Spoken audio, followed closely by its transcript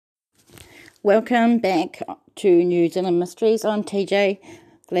Welcome back to New Zealand Mysteries. I'm TJ.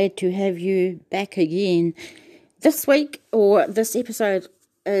 Glad to have you back again. This week, or this episode,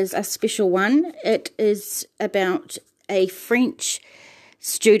 is a special one. It is about a French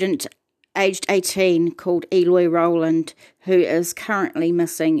student aged 18 called Eloy Rowland, who is currently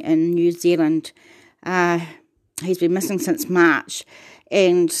missing in New Zealand. He's been missing since March,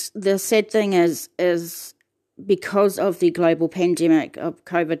 and the sad thing is because of the global pandemic of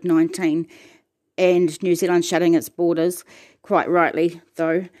COVID-19 and New Zealand shutting its borders, quite rightly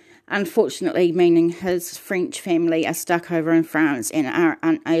though, unfortunately meaning his French family are stuck over in France and are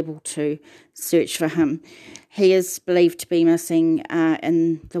unable to search for him. He is believed to be missing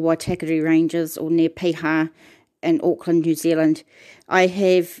in the Waitakere Ranges or near Piha in Auckland, New Zealand. I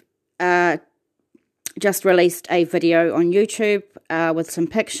have just released a video on YouTube with some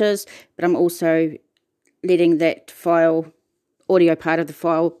pictures, but I'm also letting that audio part of the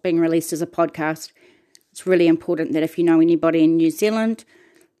file being released as a podcast. It's really important that if you know anybody in New Zealand,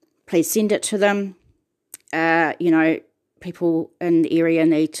 please send it to them. People in the area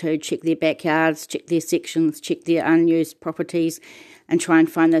need to check their backyards, check their sections, check their unused properties, and try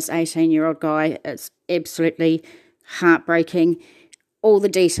and find this 18-year-old guy. It's absolutely heartbreaking. All the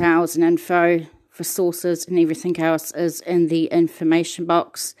details and info for sources and everything else is in the information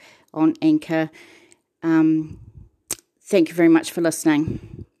box on Anchor. Thank you very much for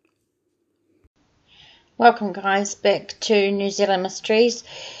listening. Welcome, guys, back to New Zealand Mysteries.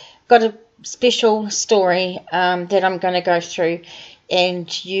 Got a special story that I'm going to go through,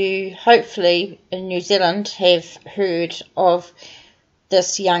 and you hopefully in New Zealand have heard of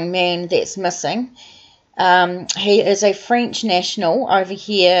this young man that's missing. He is a French national over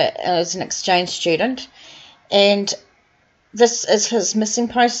here as an exchange student, and this is his missing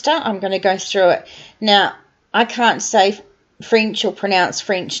poster. I'm going to go through it. Now, I can't say French or pronounce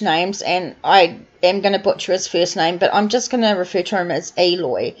French names, and I am going to butcher his first name, but I'm just going to refer to him as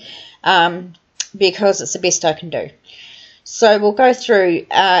Eloy, because it's the best I can do. So we'll go through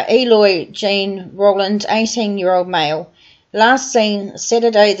Eloy Jean Rowland, 18-year-old male. Last seen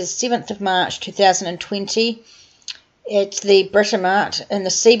Saturday the 7th of March 2020 at the Britomart in the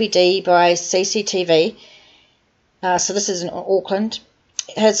CBD by CCTV. So this is in Auckland.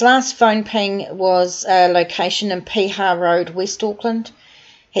 His last phone ping was a location in Piha Road, West Auckland.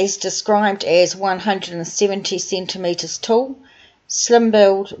 He's described as 170 centimetres tall, slim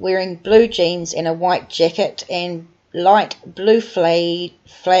build, wearing blue jeans and a white jacket and light blue faded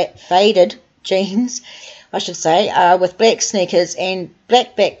jeans, I should say, with black sneakers and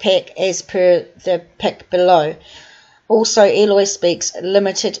black backpack as per the pic below. Also, Eloy speaks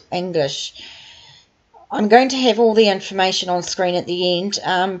limited English. I'm going to have all the information on screen at the end,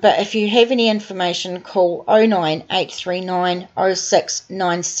 but if you have any information, call 09839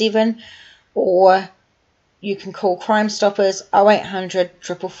 0697, or you can call Crime Stoppers 0800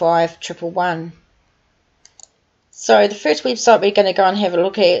 555 111. So the first website we're going to go and have a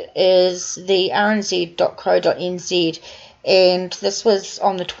look at is the rnz.co.nz, and this was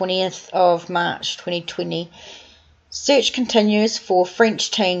on the 20th of March 2020. Search continues for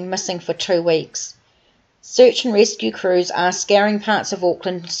French teen missing for 2 weeks. Search and rescue crews are scouring parts of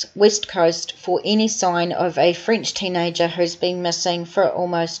Auckland's west coast for any sign of a French teenager who's been missing for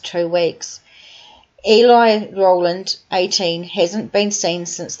almost 2 weeks. Eloy Rowland, 18, hasn't been seen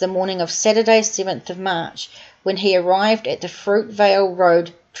since the morning of Saturday, 7th of March, when he arrived at the Fruitvale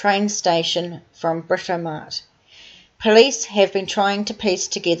Road train station from Britomart. Police have been trying to piece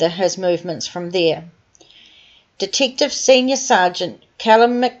together his movements from there. Detective Senior Sergeant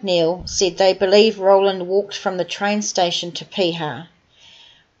Callum McNeil said they believe Rowland walked from the train station to Piha.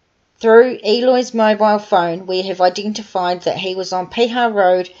 Through Eloy's mobile phone, we have identified that he was on Piha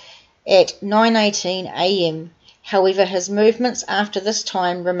Road at 9:18 a.m. However, his movements after this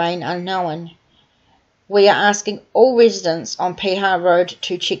time remain unknown. We are asking all residents on Piha Road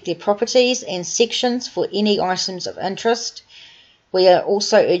to check their properties and sections for any items of interest. We are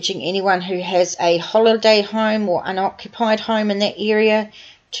also urging anyone who has a holiday home or unoccupied home in that area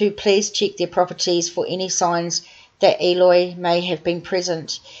to please check their properties for any signs that Eloy may have been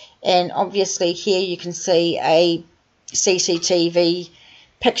present. And obviously here you can see a CCTV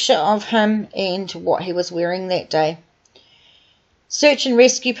picture of him and what he was wearing that day. Search and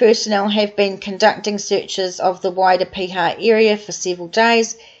rescue personnel have been conducting searches of the wider Piha area for several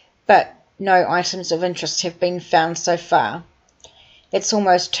days, but no items of interest have been found so far. It's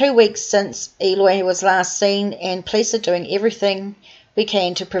almost 2 weeks since Eloy was last seen, and police are doing everything we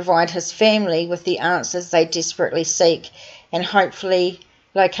can to provide his family with the answers they desperately seek, and hopefully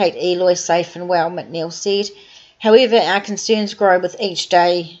locate Eloy safe and well, McNeil said. However, our concerns grow with each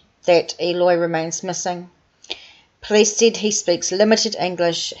day that Eloy remains missing. Police said he speaks limited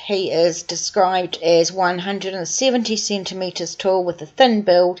English. He is described as 170 centimetres tall with a thin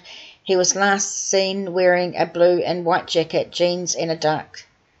build. He was last seen wearing a blue and white jacket, jeans and a dark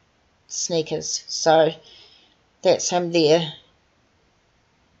sneakers. So that's him there.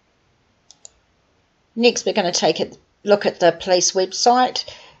 Next we're going to take a look at the police website,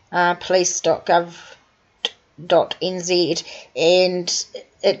 police.gov.nz, and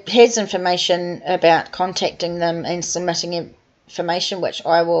it has information about contacting them and submitting information, which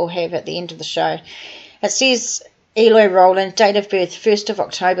I will have at the end of the show. It says Eloy Rowland, date of birth 1st of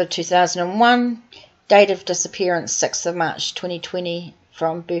October 2001, date of disappearance 6th of March 2020,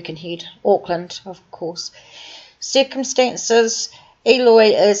 from Birkenhead, Auckland, of course. Circumstances: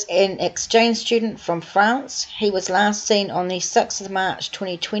 Eloy is an exchange student from France. He was last seen on the 6th of March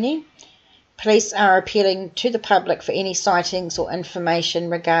 2020. Police are appealing to the public for any sightings or information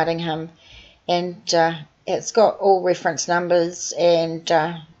regarding him. And it's got all reference numbers and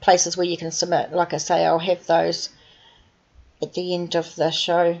places where you can submit. Like I say, I'll have those at the end of the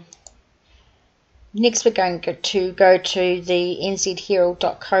show. Next we're going to go to the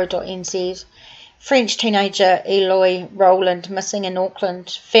nzherald.co.nz. French teenager Eloy Rowland missing in Auckland.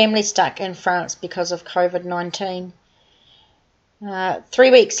 Family stuck in France because of COVID-19.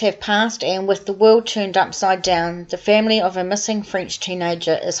 3 weeks have passed, and with the world turned upside down, the family of a missing French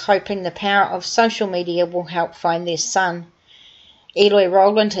teenager is hoping the power of social media will help find their son. Eloy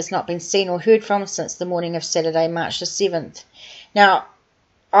Rowland has not been seen or heard from since the morning of Saturday, March the 7th. Now,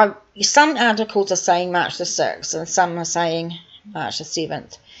 some articles are saying March the 6th, and some are saying March the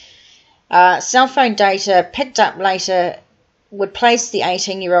 7th. Cell phone data picked up later would place the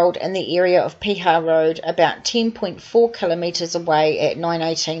 18-year-old in the area of Piha Road, about 10.4 kilometres away at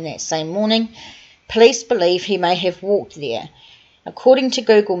 9:18 that same morning. Police believe he may have walked there. According to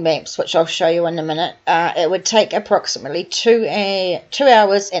Google Maps, which I'll show you in a minute, it would take approximately 2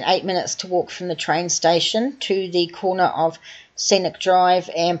 hours and 8 minutes to walk from the train station to the corner of Scenic Drive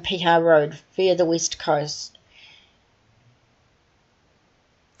and Piha Road via the west coast.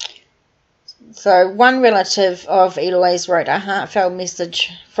 So one relative of Eloy's wrote a heartfelt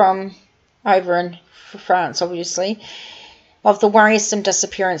message from over in France, obviously, of the worrisome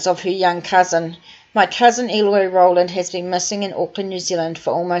disappearance of her young cousin. My cousin Eloy Rowland has been missing in Auckland, New Zealand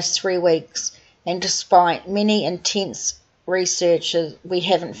for almost 3 weeks, and despite many intense research, we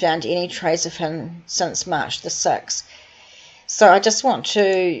haven't found any trace of him since March the 6th. So I just want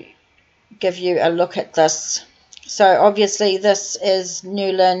to give you a look at this. So obviously this is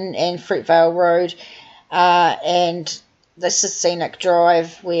Newlyn and Fruitvale Road, and this is Scenic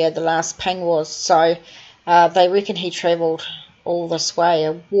Drive where the last ping was. So they reckon he travelled all this way,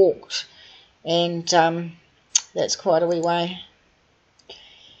 or walked, and that's quite a wee way.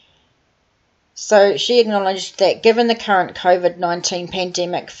 So she acknowledged that given the current COVID-19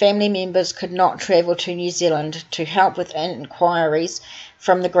 pandemic, family members could not travel to New Zealand to help with inquiries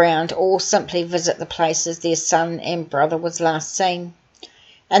from the ground or simply visit the places their son and brother was last seen.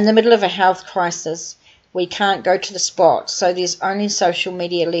 In the middle of a health crisis, we can't go to the spot, so there's only social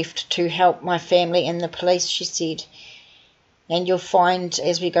media left to help my family and the police, she said. And you'll find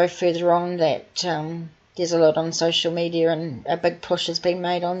as we go further on that there's a lot on social media and a big push has been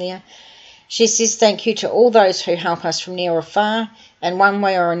made on there. She says, thank you to all those who help us from near or far. In one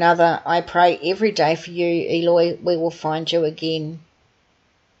way or another, I pray every day for you, Eloy. We will find you again.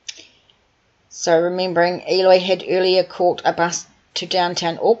 So remembering, Eloy had earlier caught a bus to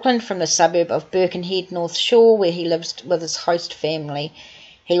downtown Auckland from the suburb of Birkenhead, North Shore, where he lives with his host family.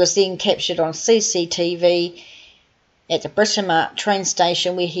 He was then captured on CCTV at the Britomart train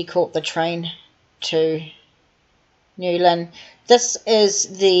station, where he caught the train to Newlyn. This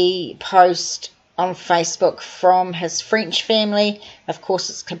is the post on Facebook from his French family. Of course,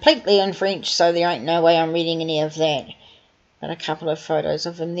 it's completely in French, so there ain't no way I'm reading any of that. But a couple of photos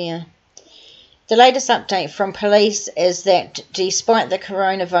of him there. The latest update from police is that despite the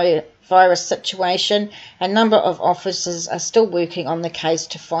coronavirus situation, a number of officers are still working on the case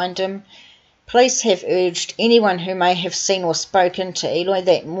to find him. Police have urged anyone who may have seen or spoken to Eloy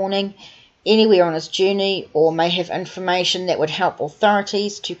that morning, anywhere on his journey, or may have information that would help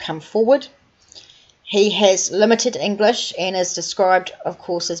authorities to come forward. He has limited English and is described, of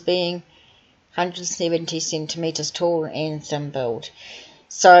course, as being 170 centimetres tall and thin build.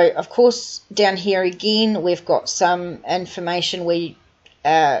 So, of course, down here again, we've got some information where,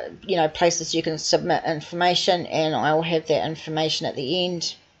 places you can submit information, and I will have that information at the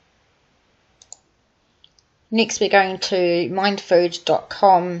end. Next, we're going to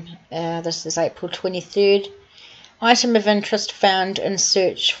mindfood.com. This is April 23rd. Item of interest found in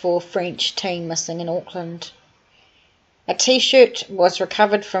search for French teen missing in Auckland. A T-shirt was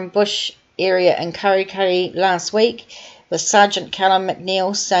recovered from bush area in Kurikuri last week, with Sergeant Callum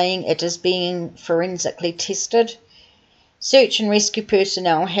McNeil saying it is being forensically tested. Search and rescue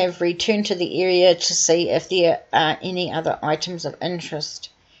personnel have returned to the area to see if there are any other items of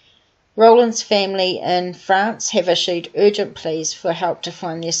interest. Roland's family in France have issued urgent pleas for help to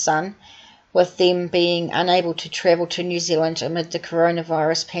find their son, with them being unable to travel to New Zealand amid the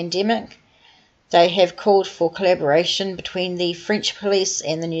coronavirus pandemic. They have called for collaboration between the French police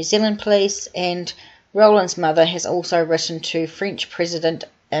and the New Zealand police, and Roland's mother has also written to French President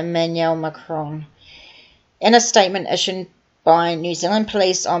Emmanuel Macron. In a statement issued by New Zealand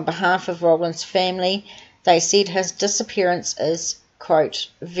police on behalf of Roland's family, they said his disappearance is, quote,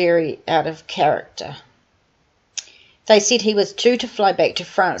 very out of character. They said he was due to fly back to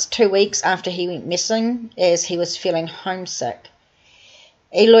France 2 weeks after he went missing, as he was feeling homesick.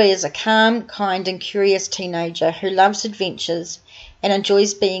 Eloy is a calm, kind and curious teenager who loves adventures and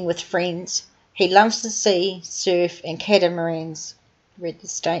enjoys being with friends. He loves the sea, surf and catamarans, read the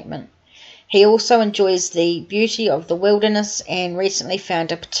statement. He also enjoys the beauty of the wilderness and recently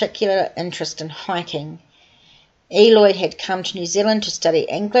found a particular interest in hiking. Eloy had come to New Zealand to study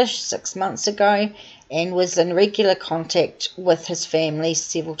English 6 months ago and was in regular contact with his family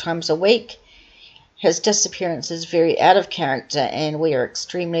several times a week. His disappearance is very out of character and we are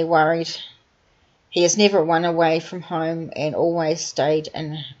extremely worried. He has never run away from home and always stayed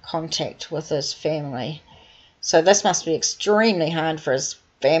in contact with his family. So this must be extremely hard for his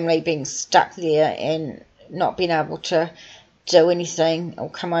family, being stuck there and not being able to do anything or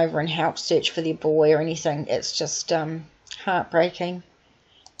come over and help search for their boy or anything. It's just heartbreaking.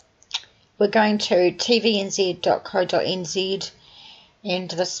 We're going to tvnz.co.nz, and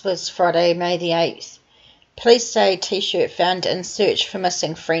this was Friday, May the 8th. Police say T-shirt found in search for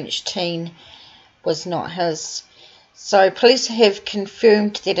missing French teen was not his. So police have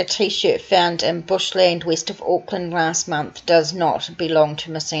confirmed that a T-shirt found in bushland west of Auckland last month does not belong to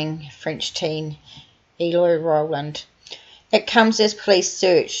missing French teen Eloy Roland. It comes as police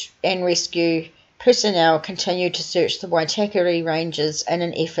search and rescue personnel continue to search the Waitakere Ranges in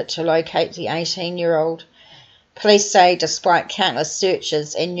an effort to locate the 18-year-old. Police say despite countless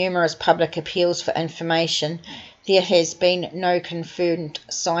searches and numerous public appeals for information, there has been no confirmed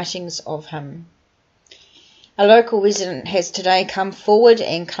sightings of him. A local resident has today come forward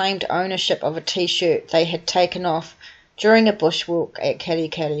and claimed ownership of a T-shirt they had taken off during a bushwalk at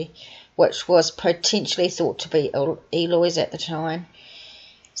Kurikuri, which was potentially thought to be Eloy's at the time.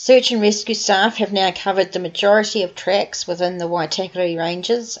 Search and rescue staff have now covered the majority of tracks within the Waitakere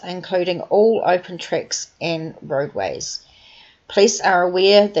Ranges, including all open tracks and roadways. Police are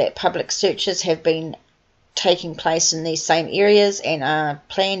aware that public searches have been taking place in these same areas and are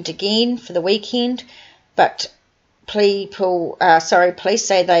planned again for the weekend, but police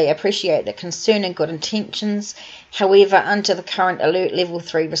say they appreciate the concern and good intentions. However, under the current Alert Level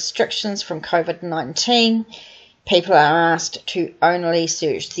 3 restrictions from COVID-19, people are asked to only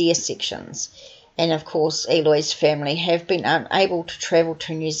search their sections. And of course, Eloy's family have been unable to travel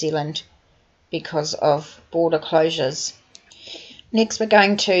to New Zealand because of border closures. Next, we're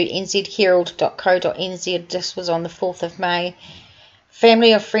going to nzherald.co.nz. This was on the 4th of May.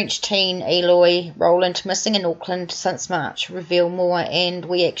 Family of French teen Eloy Roland missing in Auckland since March reveal more, and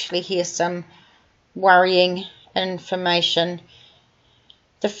we actually hear some worrying information.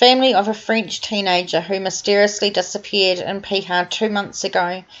 The family of a French teenager who mysteriously disappeared in Piha 2 months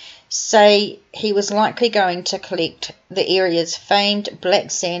ago say he was likely going to collect the area's famed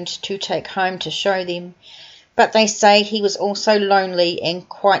black sand to take home to show them, but they say he was also lonely and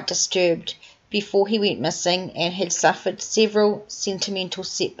quite disturbed before he went missing and had suffered several sentimental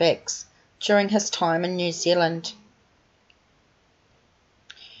setbacks during his time in New Zealand.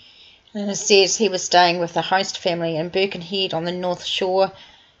 And it says he was staying with a host family in Birkenhead on the North Shore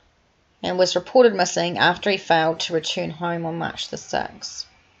and was reported missing after he failed to return home on March the 6th.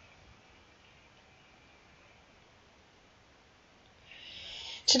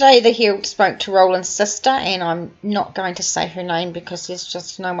 Today the Herald spoke to Roland's sister, and I'm not going to say her name because there's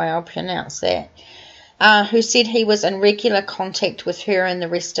just no way I'll pronounce that, who said he was in regular contact with her and the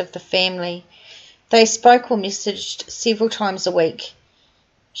rest of the family. They spoke or messaged several times a week.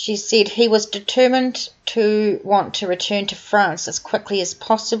 She said he was determined to want to return to France as quickly as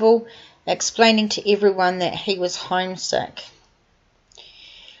possible, explaining to everyone that he was homesick.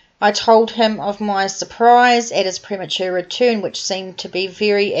 I told him of my surprise at his premature return, which seemed to be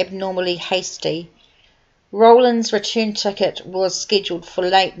very abnormally hasty. Roland's return ticket was scheduled for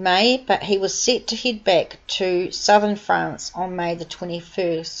late May, but he was set to head back to southern France on May the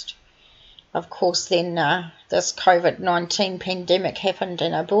 21st. Of course, then this COVID-19 pandemic happened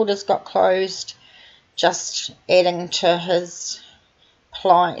and our borders got closed, just adding to his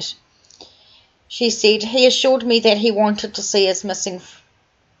plight. She said, he assured me that he wanted to see his missing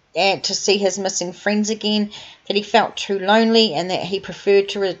friends again, that he felt too lonely and that he preferred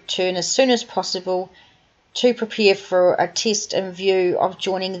to return as soon as possible to prepare for a test in view of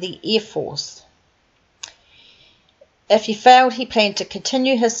joining the Air Force. If he failed, he planned to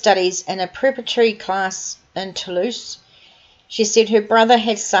continue his studies in a preparatory class in Toulouse. She said her brother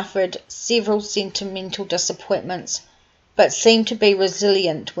had suffered several sentimental disappointments, but seemed to be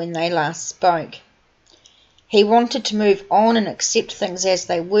resilient when they last spoke. He wanted to move on and accept things as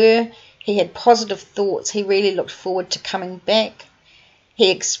they were. He had positive thoughts. He really looked forward to coming back. He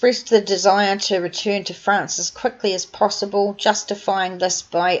expressed the desire to return to France as quickly as possible, justifying this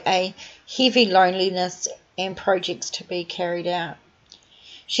by a heavy loneliness and projects to be carried out.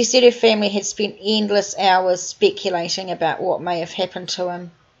 She said her family had spent endless hours speculating about what may have happened to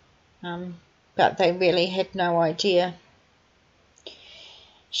him, but they really had no idea.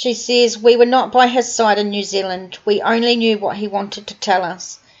 She says, we were not by his side in New Zealand. We only knew what he wanted to tell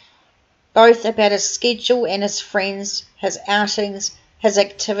us, both about his schedule and his friends, his outings, his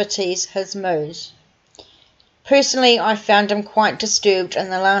activities, his moods. Personally, I found him quite disturbed in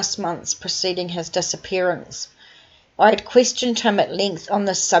the last months preceding his disappearance. I had questioned him at length on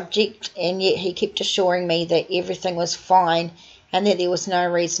this subject, and yet he kept assuring me that everything was fine and that there was no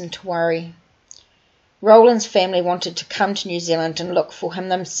reason to worry. Roland's family wanted to come to New Zealand and look for him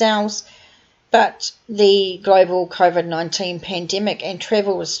themselves, but the global COVID-19 pandemic and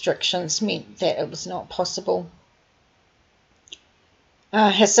travel restrictions meant that it was not possible.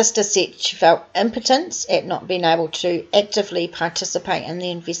 His sister said she felt impotence at not being able to actively participate in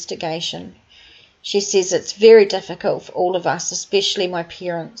the investigation. She says it's very difficult for all of us, especially my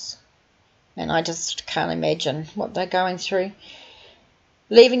parents, and I just can't imagine what they're going through.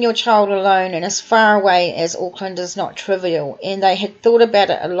 Leaving your child alone and as far away as Auckland is not trivial, and they had thought about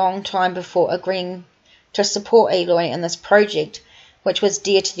it a long time before agreeing to support Eloy in this project, which was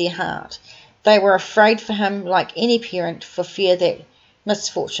dear to their heart. They were afraid for him, like any parent, for fear that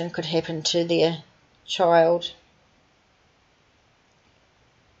misfortune could happen to their child.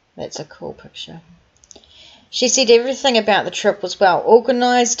 That's a cool picture. She said everything about the trip was well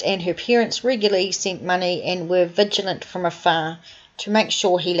organised, and her parents regularly sent money and were vigilant from afar to make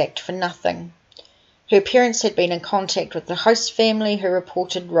sure he lacked for nothing. Her parents had been in contact with the host family, who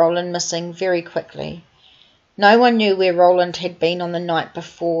reported Roland missing very quickly. No one knew where Roland had been on the night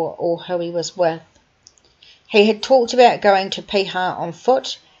before or who he was with. He had talked about going to Piha on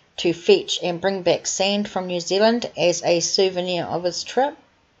foot to fetch and bring back sand from New Zealand as a souvenir of his trip.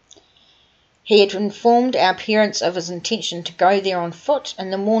 He had informed our parents of his intention to go there on foot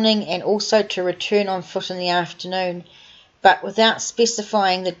in the morning and also to return on foot in the afternoon, but without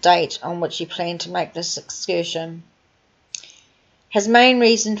specifying the date on which he planned to make this excursion. His main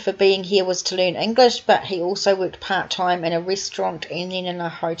reason for being here was to learn English, but he also worked part-time in a restaurant and then in a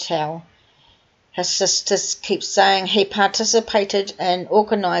hotel. His sisters keep saying he participated in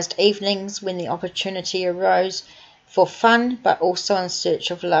organised evenings when the opportunity arose, for fun but also in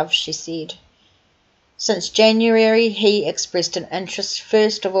search of love, she said. Since January, he expressed an interest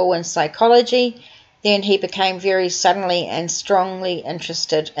first of all in psychology. Then he became very suddenly and strongly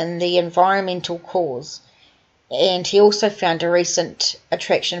interested in the environmental cause. And he also found a recent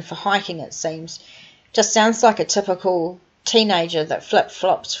attraction for hiking, it seems. Just sounds like a typical teenager that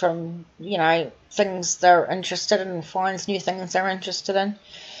flip-flops from, things they're interested in and finds new things they're interested in.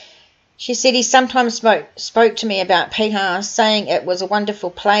 She said he sometimes spoke to me about Piha, saying it was a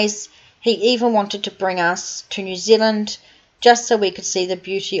wonderful place. He even wanted to bring us to New Zealand just so we could see the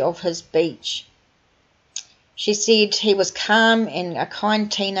beauty of his beach. She said he was calm and a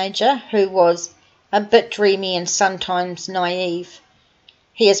kind teenager who was a bit dreamy and sometimes naive.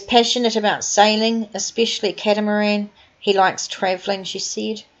 He is passionate about sailing, especially catamaran. He likes travelling, she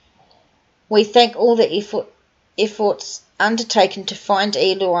said. We thank all the efforts undertaken to find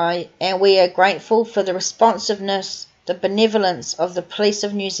Eloy, and we are grateful for the responsiveness, the benevolence of the police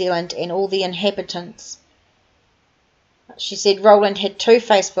of New Zealand and all the inhabitants. She said Roland had two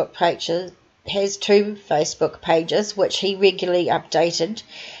Facebook pages, which he regularly updated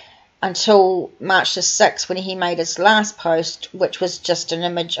until March the 6th, when he made his last post, which was just an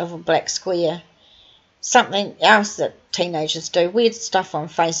image of a black square. Something else that teenagers do, weird stuff on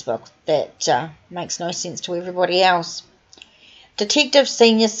Facebook that makes no sense to everybody else. Detective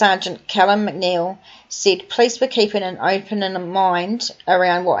Senior Sergeant Callum McNeil said police were keeping an open mind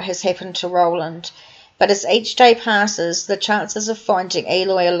around what has happened to Roland, but as each day passes, the chances of finding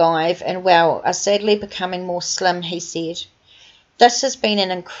Eloy alive and well are sadly becoming more slim, he said. This has been an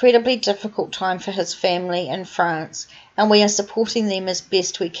incredibly difficult time for his family in France, and we are supporting them as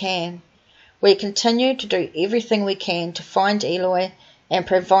best we can. We continue to do everything we can to find Eloy and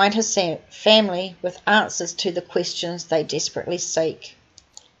provide his family with answers to the questions they desperately seek.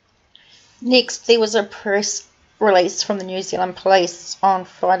 Next, there was a press release from the New Zealand Police on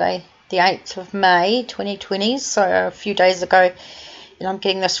Friday, the 8th of May 2020, so a few days ago, and I'm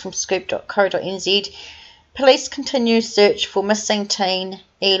getting this from scoop.co.nz. Police continue search for missing teen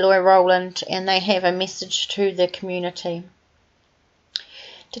Eloy Roland, and they have a message to the community.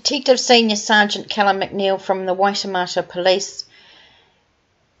 Detective Senior Sergeant Callum McNeil from the Waitemata Police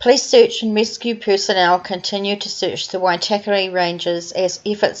search and rescue personnel continue to search the Waitakere Ranges as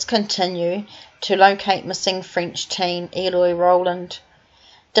efforts continue to locate missing French teen Eloy Roland.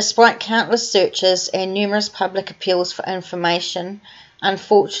 Despite countless searches and numerous public appeals for information,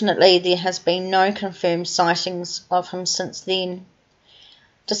 unfortunately there has been no confirmed sightings of him since then.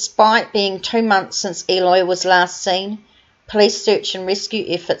 Despite being 2 months since Eloy was last seen, police search and rescue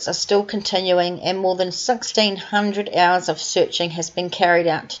efforts are still continuing and more than 1,600 hours of searching has been carried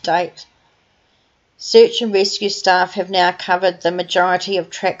out to date. Search and rescue staff have now covered the majority of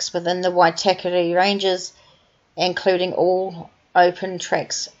tracks within the Waitakere Ranges, including all open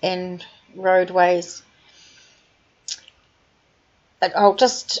tracks and roadways.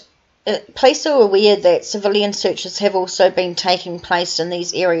 Police are aware that civilian searches have also been taking place in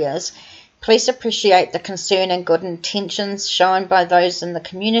these areas. Police appreciate the concern and good intentions shown by those in the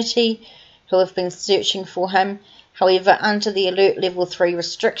community who have been searching for him. However, under the Alert Level 3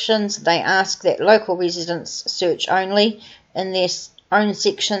 restrictions, they ask that local residents search only in their own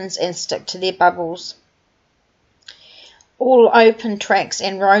sections and stick to their bubbles. All open tracks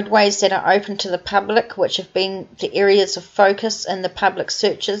and roadways that are open to the public, which have been the areas of focus in the public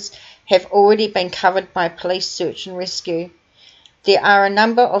searches, have already been covered by police search and rescue. There are a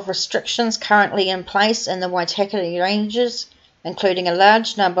number of restrictions currently in place in the Waitakere Ranges, including a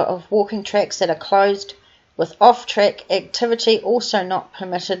large number of walking tracks that are closed, with off-track activity also not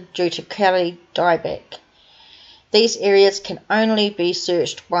permitted due to Kari dieback. These areas can only be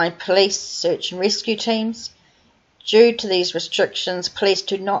searched by police search and rescue teams. Due to these restrictions, police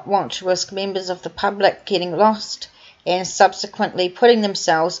do not want to risk members of the public getting lost and subsequently putting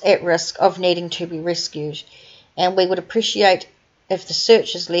themselves at risk of needing to be rescued, and we would appreciate if the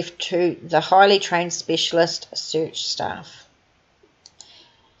search is left to the highly trained specialist search staff.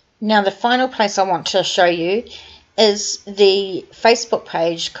 Now, the final place I want to show you is the Facebook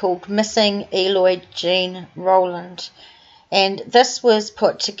page called Missing Eloy Jean Roland, and this was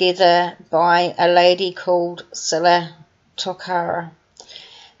put together by a lady called Silla Tokara.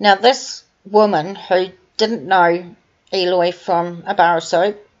 Now, this woman who didn't know Eloy from a bar of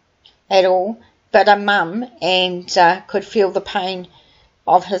soap at all, but a mum, and could feel the pain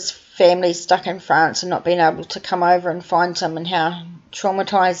of his family stuck in France and not being able to come over and find him and how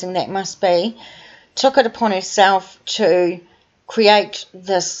traumatising that must be, took it upon herself to create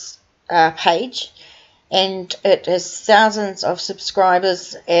this page, and it has thousands of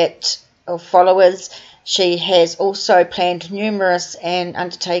subscribers or followers. She has also planned numerous and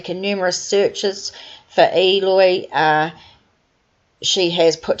undertaken numerous searches for Eloy. She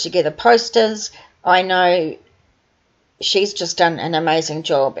has put together posters. I know she's just done an amazing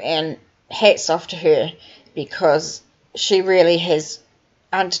job, and hats off to her, because she really has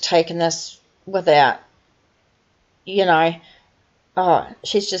undertaken this without,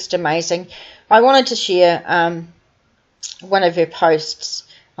 she's just amazing. I wanted to share one of her posts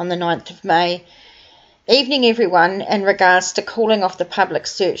on the 9th of May. Evening everyone, in regards to calling off the public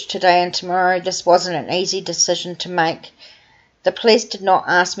search today and tomorrow, this wasn't an easy decision to make. The police did not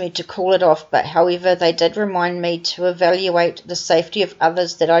ask me to call it off, but however they did remind me to evaluate the safety of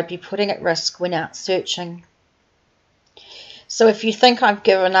others that I'd be putting at risk when out searching. So if you think I've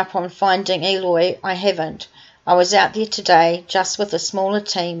given up on finding Eloy, I haven't. I was out there today just with a smaller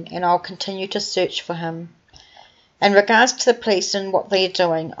team, and I'll continue to search for him. In regards to the police and what they are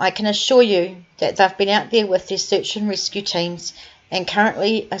doing, I can assure you that they've been out there with their search and rescue teams and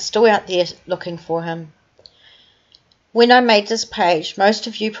currently are still out there looking for him. When I made this page, most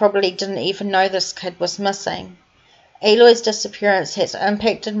of you probably didn't even know this kid was missing. Eloy's disappearance has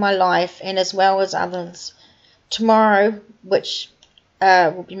impacted my life and as well as others. Tomorrow, which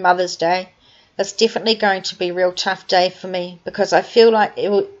will be Mother's Day, is definitely going to be a real tough day for me, because I feel like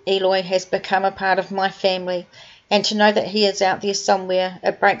Eloy has become a part of my family and to know that he is out there somewhere,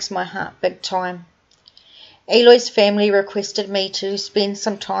 it breaks my heart big time. Eloy's family requested me to spend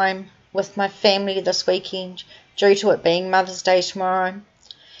some time with my family this weekend due to it being Mother's Day tomorrow.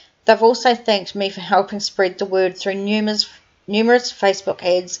 They've also thanked me for helping spread the word through numerous Facebook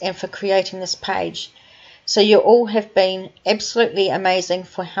ads and for creating this page. So you all have been absolutely amazing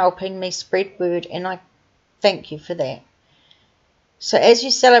for helping me spread word, and I thank you for that. So as you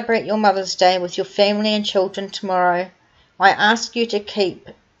celebrate your Mother's Day with your family and children tomorrow, I ask you to keep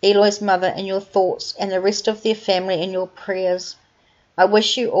Eloy's mother in your thoughts and the rest of their family in your prayers. I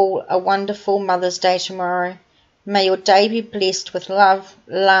wish you all a wonderful Mother's Day tomorrow. May your day be blessed with love,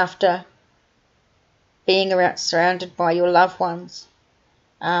 laughter, being surrounded by your loved ones.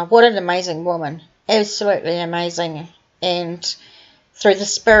 What an amazing woman. Absolutely amazing. And through the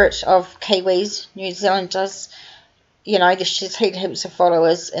spirit of Kiwis, New Zealanders, you know, she's had heaps of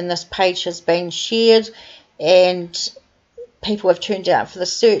followers, and this page has been shared, and people have turned out for the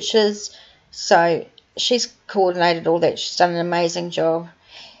searches. So she's coordinated all that. She's done an amazing job.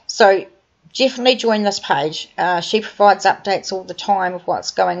 So definitely join this page. She provides updates all the time of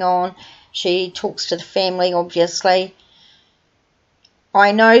what's going on. She talks to the family, obviously.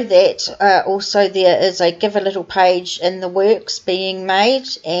 I know that also there is a Give a Little page in the works being made,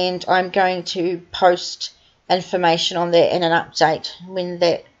 and I'm going to post information on that and an update when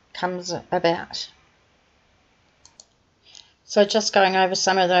that comes about. So just going over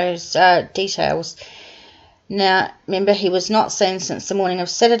some of those details. Now, remember, he was not seen since the morning of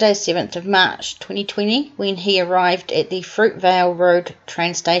Saturday, 7th of March 2020, when he arrived at the Fruitvale Road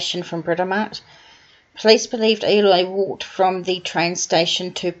train station from Britomart. Police believed Eloy walked from the train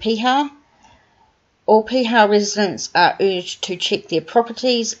station to Piha. All Piha residents are urged to check their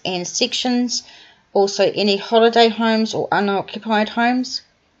properties and sections, also any holiday homes or unoccupied homes.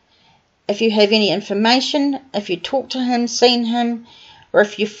 If you have any information, if you talk to him, seen him, or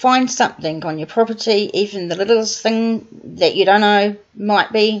if you find something on your property, even the littlest thing that you don't know,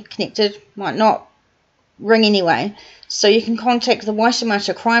 might be connected, might not, ring anyway. So you can contact the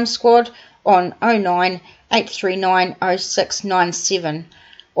Waitemata Crime Squad on 09 839 0697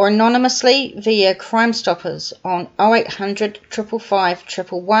 or anonymously via Crime Stoppers on 0800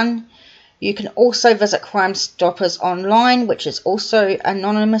 555 111. You can also visit Crime Stoppers online, which is also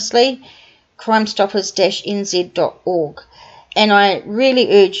anonymously, crimestoppers-nz.org. And I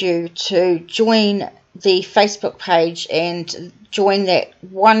really urge you to join the Facebook page and join that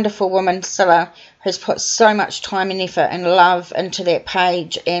wonderful woman, Scylla, who's put so much time and effort and love into that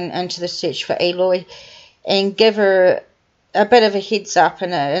page and into the search for Eloy, and give her a bit of a heads up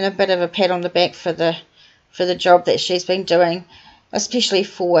and a bit of a pat on the back for the job that she's been doing, especially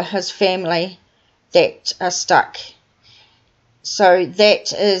for his family that are stuck. So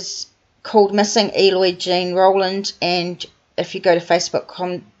that is called Missing Eloy Jean Rowland, and if you go to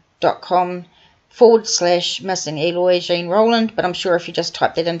facebook.com/Missing Eloy Jean Rowland, but I'm sure if you just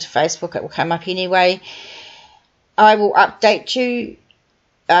type that into Facebook it will come up anyway. I will update you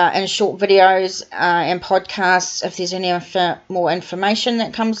in short videos and podcasts if there's any more information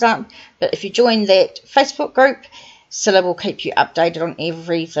that comes up, but if you join that Facebook group, Scylla will keep you updated on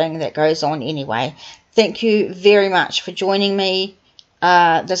everything that goes on anyway. Thank you very much for joining me.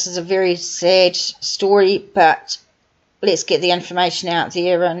 This is a very sad story, but let's get the information out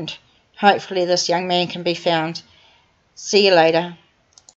there and hopefully this young man can be found. See you later.